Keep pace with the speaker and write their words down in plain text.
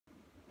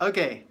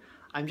Okay,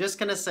 I'm just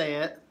gonna say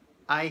it.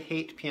 I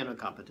hate piano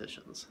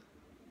competitions.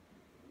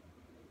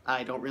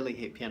 I don't really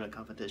hate piano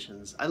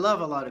competitions. I love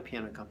a lot of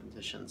piano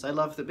competitions. I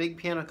love the big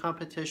piano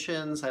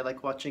competitions. I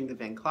like watching the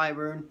Van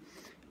Cliburn,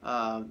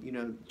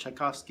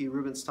 Tchaikovsky,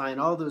 Rubinstein.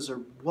 All those are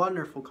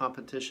wonderful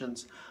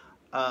competitions.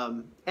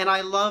 And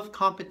I love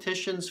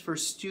competitions for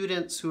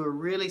students who are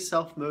really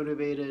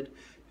self-motivated,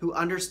 who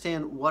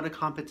understand what a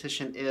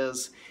competition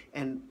is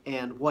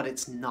and what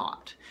it's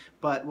not.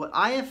 But what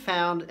I have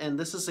found, and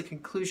this is a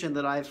conclusion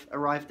that I've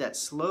arrived at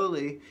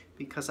slowly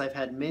because I've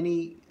had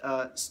many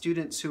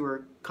students who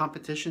are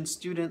competition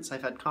students,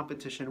 I've had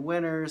competition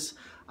winners,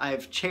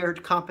 I've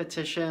chaired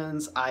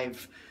competitions,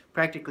 I've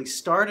practically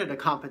started a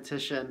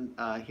competition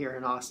here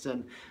in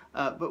Austin.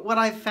 But what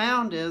I've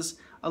found is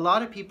a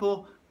lot of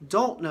people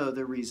don't know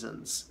the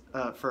reasons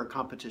for a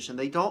competition.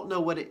 They don't know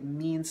what it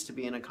means to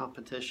be in a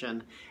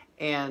competition.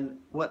 And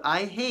what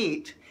I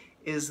hate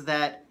is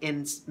that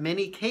in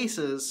many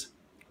cases,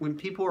 when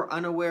people are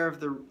unaware of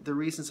the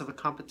reasons of a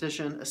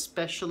competition,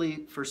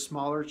 especially for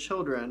smaller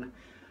children,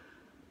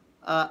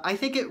 I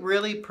think it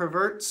really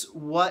perverts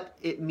what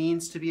it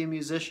means to be a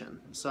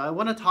musician. So I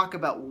want to talk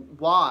about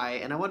why,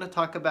 and I want to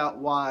talk about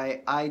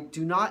why I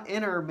do not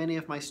enter many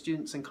of my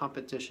students in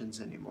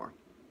competitions anymore,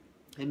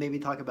 and maybe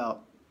talk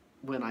about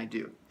when I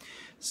do.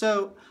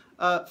 So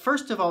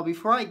first of all,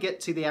 before I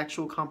get to the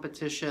actual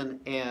competition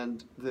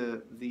and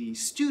the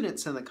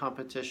students in the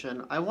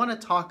competition, I want to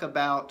talk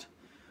about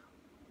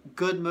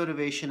good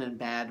motivation and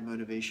bad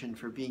motivation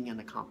for being in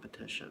a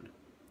competition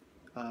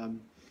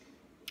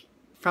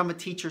from a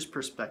teacher's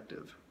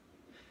perspective.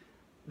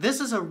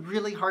 This is a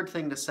really hard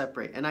thing to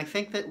separate, and I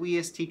think that we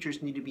as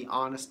teachers need to be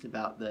honest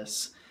about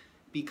this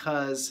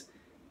because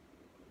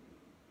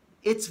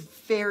it's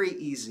very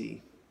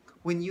easy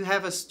when you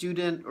have a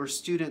student or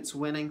students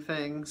winning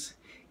things.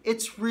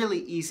 It's really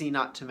easy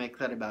not to make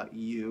that about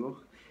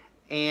you.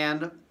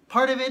 And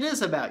part of it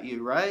is about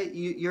you, right?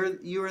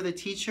 You are the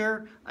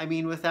teacher. I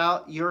mean,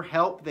 without your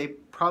help, they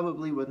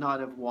probably would not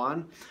have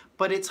won.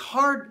 But it's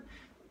hard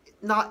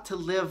not to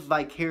live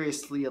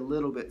vicariously a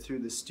little bit through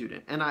the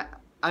student. And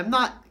I'm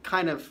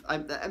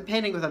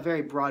painting with a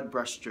very broad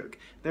brushstroke.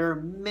 There are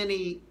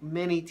many,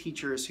 many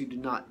teachers who do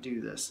not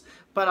do this.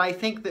 But I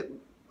think that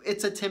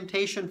it's a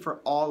temptation for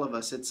all of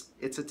us.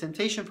 It's a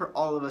temptation for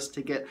all of us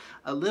to get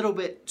a little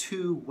bit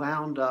too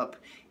wound up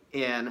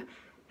in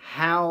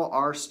how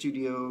our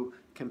studio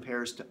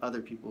compares to other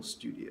people's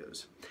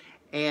studios.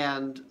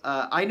 And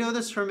I know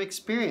this from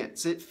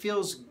experience. It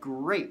feels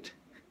great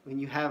when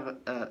you have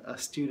a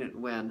student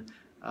win.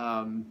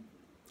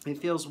 It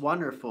feels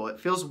wonderful. It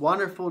feels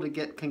wonderful to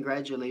get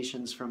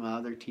congratulations from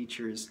other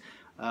teachers.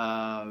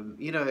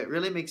 It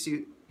really makes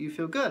you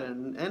feel good,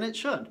 and it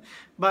should.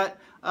 But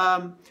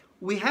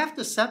we have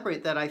to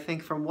separate that, I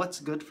think, from what's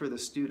good for the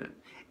student.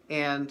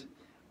 And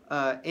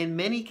in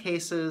many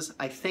cases,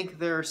 I think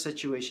there are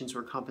situations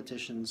where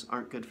competitions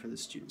aren't good for the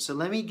student. So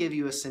let me give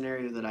you a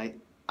scenario that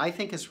I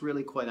think is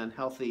really quite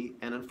unhealthy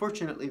and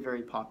unfortunately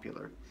very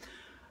popular.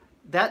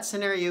 That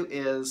scenario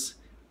is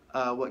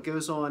what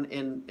goes on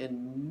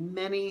in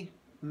many,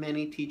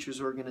 many teachers'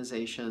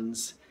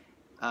 organizations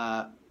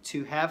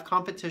to have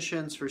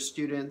competitions for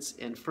students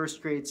in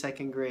first grade,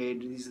 second grade,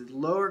 these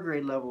lower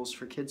grade levels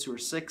for kids who are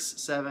 6,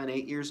 7,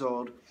 8 years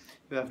old,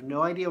 who have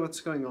no idea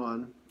what's going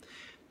on,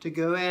 to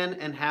go in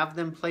and have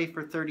them play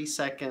for 30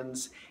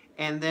 seconds,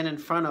 and then in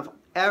front of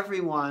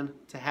everyone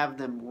to have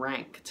them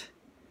ranked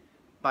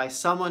by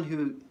someone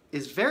who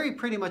is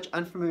pretty much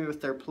unfamiliar with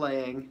their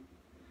playing,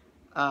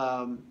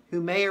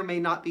 who may or may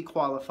not be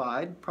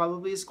qualified,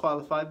 probably is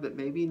qualified, but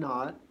maybe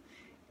not,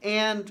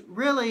 and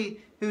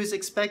really who's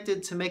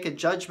expected to make a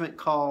judgment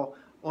call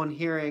on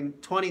hearing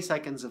 20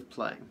 seconds of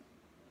playing,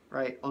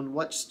 right, on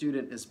what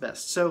student is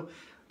best. So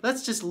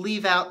let's just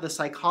leave out the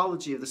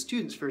psychology of the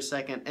students for a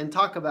second and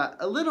talk about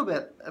a little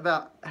bit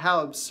about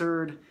how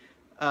absurd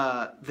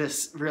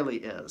this really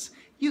is.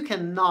 You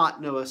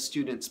cannot know a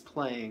student's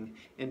playing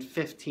in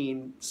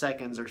 15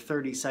 seconds or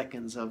 30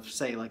 seconds of,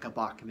 say, like a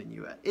Bach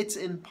minuet. It's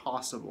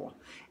impossible.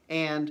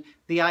 And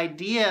the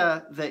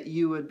idea that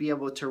you would be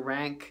able to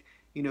rank,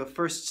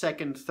 first,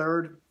 second,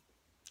 third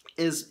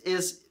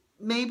is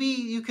maybe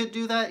you could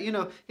do that.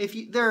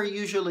 There are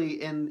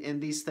usually in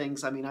these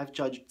things, I mean, I've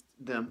judged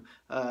them,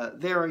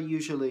 there are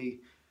usually,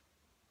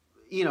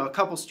 a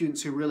couple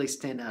students who really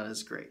stand out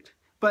as great.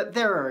 But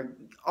there are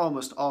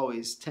almost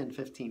always 10,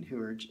 15 who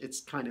are, it's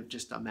kind of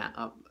just a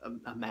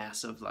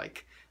mass of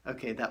like,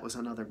 okay, that was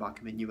another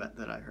Bach minuet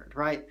that I heard,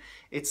 right?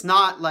 It's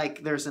not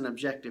like there's an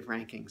objective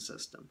ranking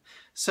system.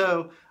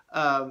 So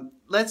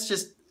let's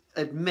just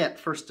admit,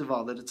 first of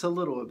all, that it's a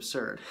little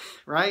absurd,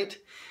 right?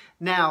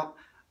 Now,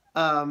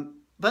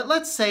 but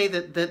let's say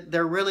that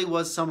there really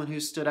was someone who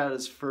stood out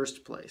as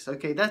first place.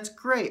 Okay, that's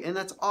great, and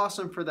that's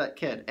awesome for that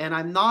kid. And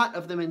I'm not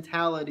of the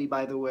mentality,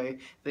 by the way,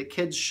 that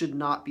kids should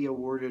not be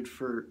awarded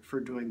for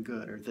doing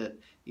good, or that,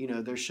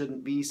 there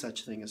shouldn't be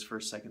such thing as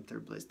first, second,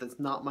 third place. That's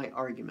not my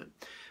argument.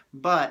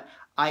 But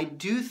I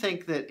do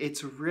think that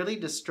it's really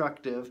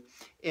destructive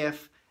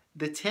if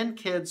the 10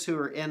 kids who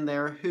are in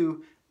there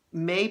who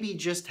maybe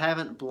just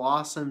haven't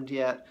blossomed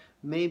yet,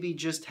 maybe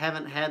just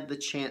haven't had the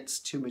chance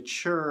to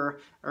mature,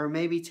 or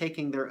maybe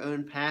taking their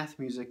own path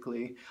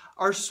musically,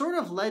 are sort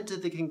of led to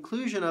the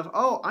conclusion of,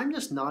 oh, I'm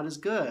just not as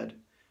good,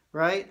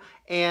 right?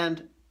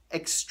 And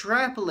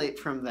extrapolate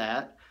from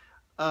that,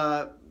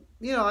 I'm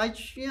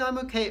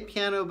okay at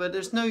piano, but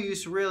there's no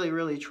use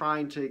really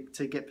trying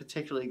to get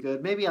particularly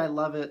good. Maybe I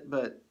love it,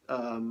 but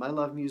I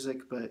love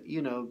music, but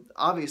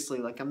obviously,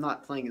 like, I'm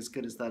not playing as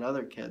good as that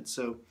other kid,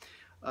 so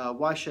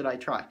why should I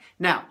try?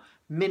 Now,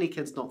 many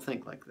kids don't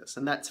think like this,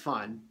 and that's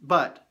fine,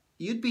 but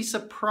you'd be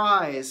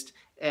surprised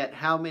at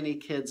how many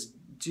kids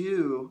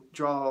do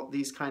draw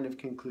these kind of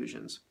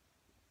conclusions.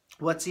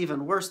 What's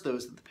even worse, though,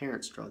 is that the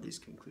parents draw these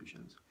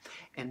conclusions.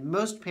 And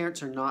most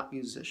parents are not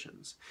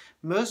musicians.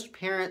 Most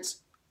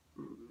parents,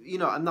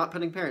 I'm not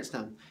putting parents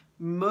down.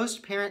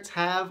 Most parents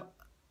have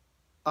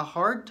a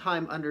hard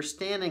time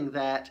understanding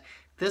that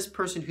this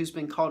person who's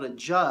been called a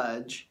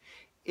judge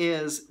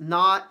is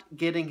not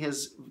getting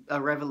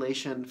a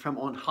revelation from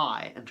on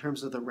high in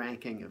terms of the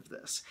ranking of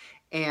this.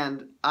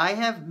 And I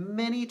have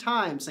many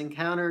times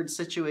encountered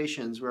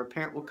situations where a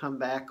parent will come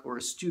back or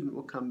a student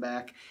will come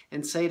back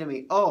and say to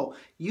me, oh,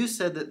 you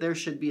said that there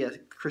should be a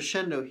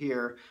crescendo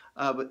here,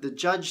 but the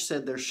judge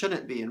said there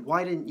shouldn't be, and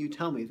why didn't you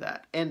tell me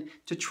that? And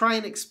to try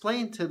and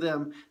explain to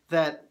them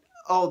that,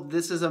 oh,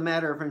 this is a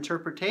matter of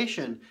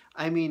interpretation,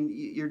 I mean,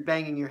 you're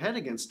banging your head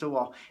against a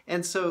wall.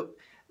 And so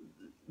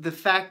the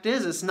fact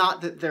is, it's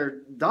not that they're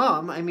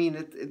dumb. I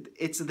mean,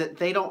 it's that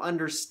they don't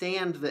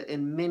understand that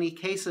in many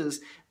cases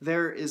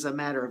there is a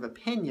matter of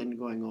opinion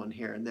going on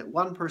here, and that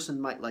one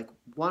person might like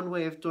one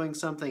way of doing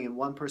something and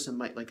one person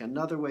might like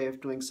another way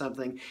of doing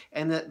something,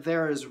 and that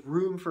there is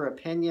room for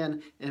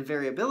opinion and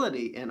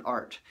variability in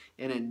art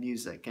and in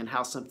music and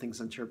how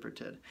something's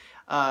interpreted.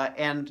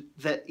 And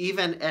that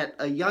even at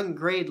a young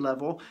grade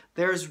level,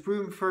 there's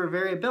room for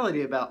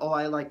variability about, oh,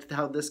 I liked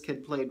how this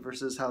kid played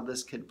versus how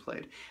this kid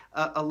played.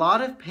 A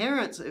lot of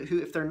parents who,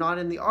 if they're not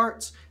in the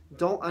arts,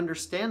 don't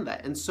understand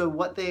that. And so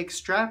what they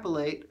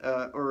extrapolate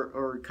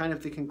or kind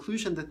of the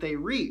conclusion that they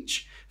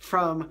reach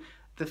from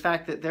the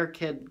fact that their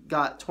kid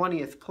got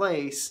 20th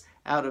place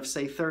out of,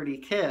 say, 30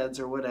 kids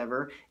or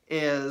whatever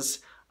is,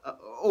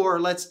 or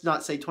let's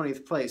not say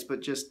 20th place,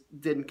 but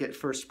just didn't get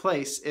first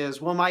place,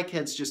 is, well, my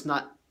kid's just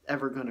not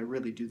ever going to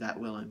really do that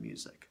well in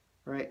music.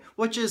 Right?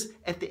 Which is,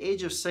 at the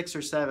age of 6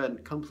 or 7,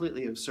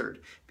 completely absurd,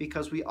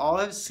 because we all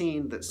have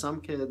seen that some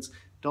kids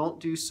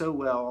don't do so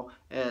well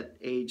at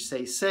age,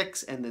 say,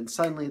 6, and then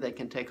suddenly they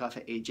can take off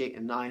at age 8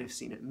 and 9. I've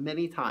seen it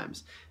many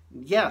times.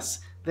 Yes,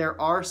 there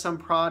are some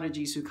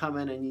prodigies who come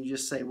in and you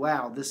just say,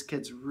 wow, this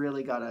kid's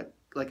really got a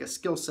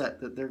skill set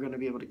that they're going to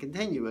be able to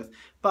continue with.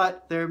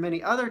 But there are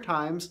many other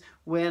times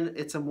when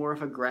it's a more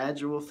of a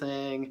gradual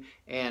thing,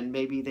 and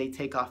maybe they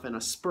take off in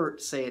a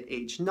spurt, say at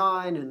age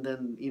 9, and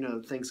then,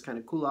 things kind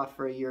of cool off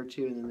for a year or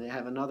two, and then they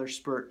have another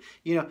spurt.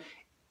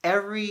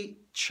 Every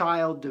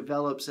child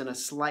develops in a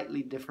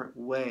slightly different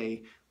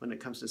way when it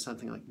comes to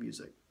something like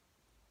music.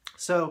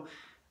 So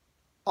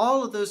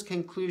all of those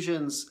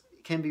conclusions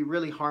can be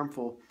really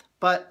harmful,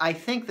 but I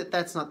think that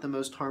that's not the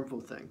most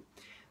harmful thing.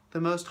 The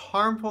most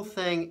harmful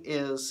thing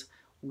is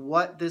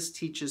what this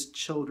teaches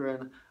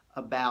children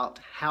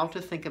about how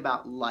to think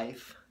about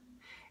life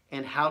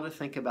and how to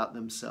think about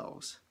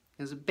themselves.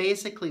 Because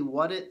basically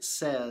what it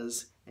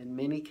says in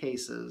many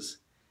cases,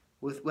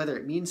 with whether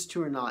it means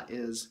to or not,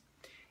 is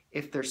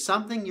if there's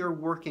something you're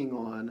working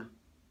on,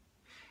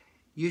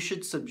 you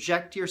should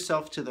subject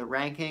yourself to the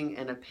ranking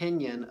and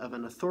opinion of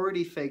an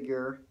authority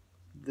figure,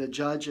 the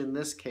judge in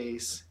this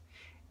case,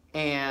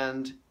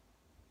 and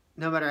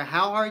no matter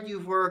how hard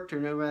you've worked or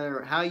no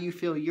matter how you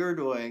feel you're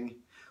doing,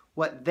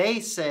 what they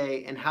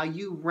say and how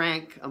you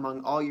rank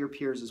among all your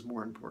peers is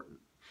more important.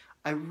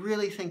 I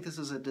really think this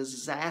is a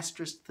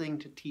disastrous thing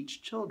to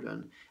teach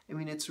children. I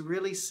mean, it's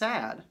really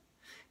sad,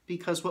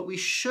 because what we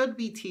should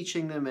be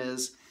teaching them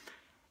is,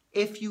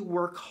 if you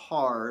work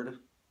hard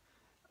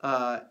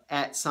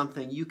at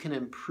something, you can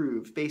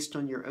improve based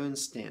on your own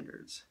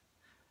standards.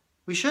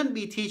 We shouldn't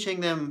be teaching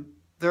them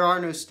there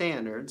are no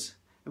standards,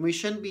 and we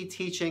shouldn't be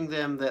teaching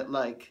them that,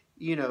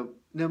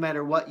 no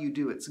matter what you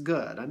do, it's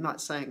good. I'm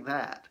not saying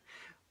that.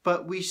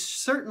 But we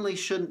certainly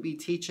shouldn't be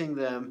teaching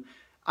them,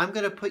 I'm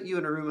going to put you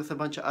in a room with a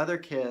bunch of other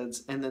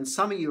kids, and then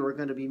some of you are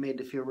going to be made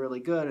to feel really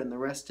good, and the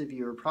rest of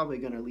you are probably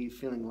going to leave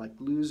feeling like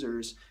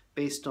losers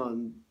based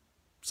on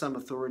some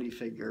authority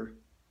figure,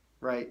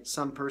 right?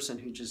 Some person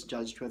who just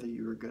judged whether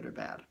you were good or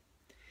bad.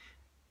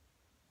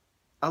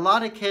 A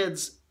lot of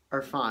kids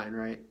are fine,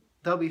 right?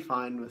 They'll be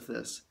fine with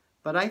this.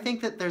 But I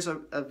think that there's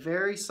a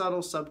very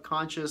subtle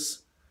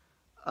subconscious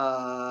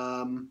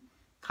kind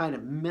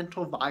of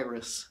mental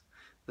virus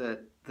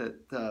that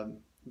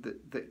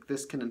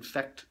this can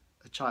infect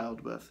a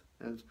child with.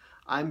 And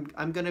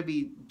I'm going to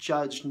be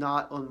judged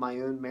not on my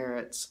own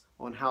merits,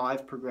 on how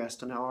I've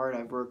progressed and how hard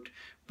I've worked,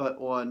 but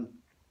on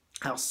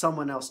how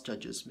someone else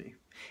judges me.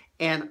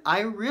 And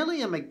I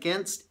really am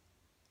against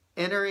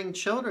entering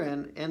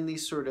children in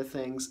these sort of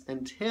things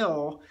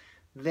until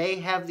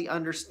they have the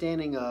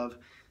understanding of,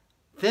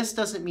 this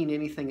doesn't mean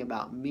anything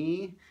about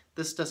me.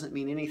 This doesn't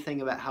mean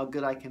anything about how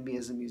good I can be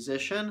as a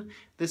musician.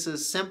 This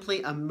is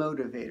simply a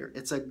motivator.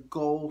 It's a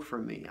goal for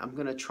me. I'm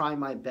going to try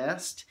my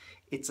best.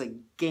 It's a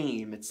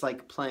game. It's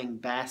like playing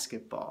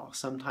basketball.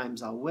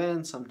 Sometimes I'll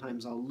win,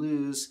 sometimes I'll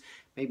lose.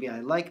 Maybe I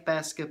like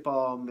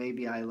basketball,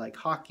 maybe I like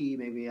hockey,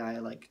 maybe I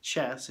like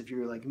chess. If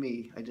you're like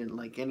me, I didn't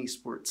like any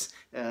sports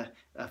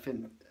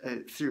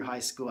through high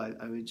school.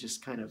 I would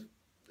just kind of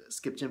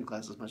skip gym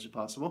class as much as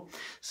possible.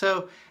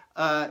 So,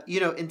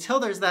 until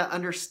there's that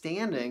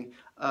understanding,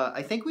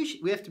 I think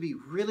we have to be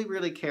really,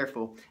 really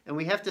careful, and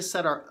we have to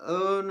set our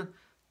own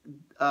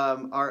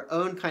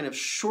kind of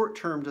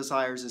short-term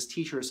desires as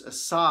teachers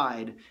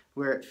aside,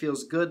 where it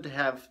feels good to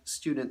have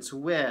students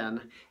win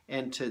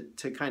and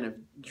to kind of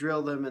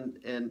drill them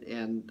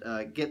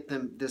and get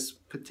them this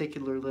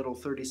particular little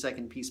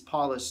 30-second piece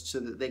polished so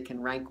that they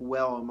can rank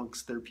well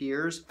amongst their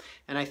peers.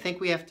 And I think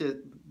we have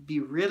to be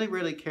really,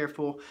 really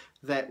careful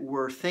that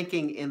we're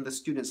thinking in the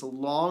student's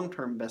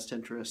long-term best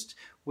interest,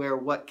 where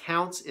what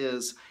counts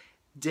is,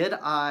 did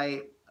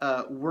I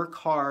work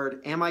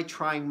hard? Am I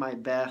trying my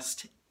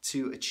best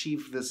to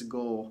achieve this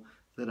goal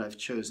that I've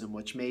chosen,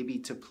 which may be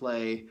to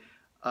play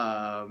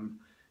a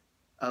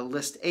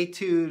Liszt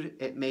etude,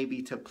 it may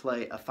be to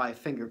play a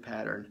 5-finger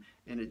pattern,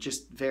 and it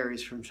just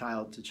varies from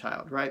child to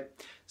child, right?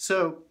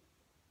 So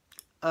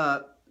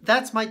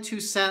that's my 2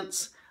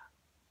 cents.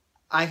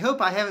 I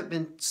hope I haven't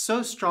been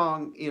so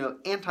strong,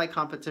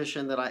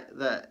 anti-competition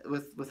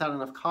without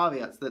enough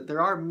caveats, that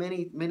there are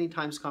many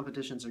times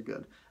competitions are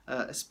good,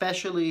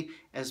 especially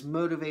as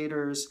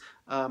motivators,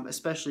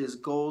 especially as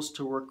goals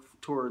to work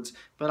towards.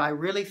 But I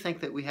really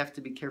think that we have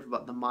to be careful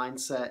about the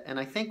mindset, and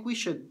I think we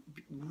should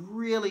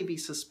really be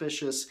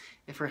suspicious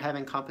if we're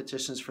having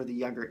competitions for the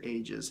younger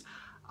ages.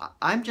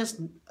 I'm just,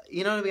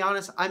 to be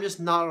honest, I'm just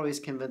not always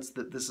convinced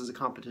that this is a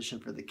competition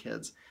for the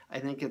kids. I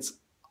think it's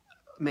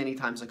many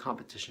times a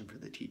competition for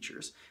the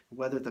teachers.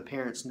 Whether the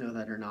parents know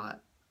that or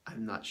not,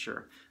 I'm not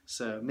sure.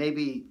 So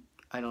maybe,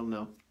 I don't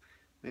know,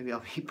 maybe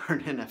I'll be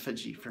burned in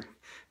effigy for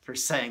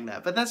saying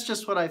that. But that's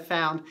just what I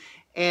found.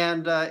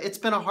 And it's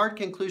been a hard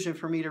conclusion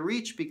for me to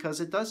reach,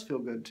 because it does feel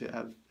good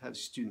to have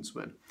students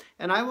win.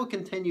 And I will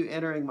continue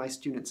entering my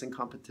students in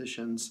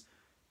competitions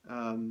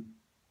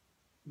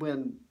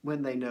when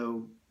they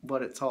know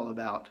what it's all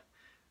about.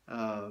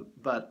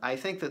 But I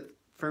think that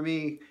for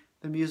me,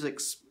 the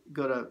music's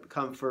going to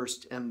come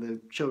first, and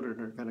the children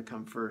are going to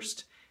come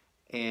first,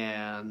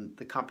 and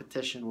the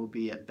competition will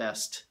be at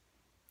best,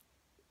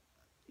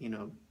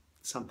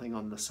 something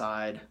on the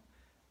side,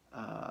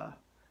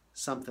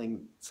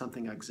 something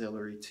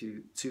auxiliary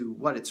to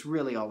what it's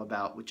really all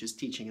about, which is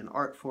teaching an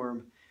art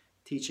form,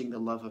 teaching the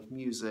love of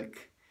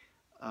music,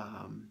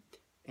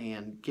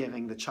 and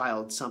giving the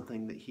child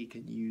something that he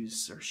can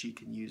use or she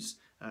can use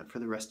for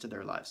the rest of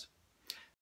their lives.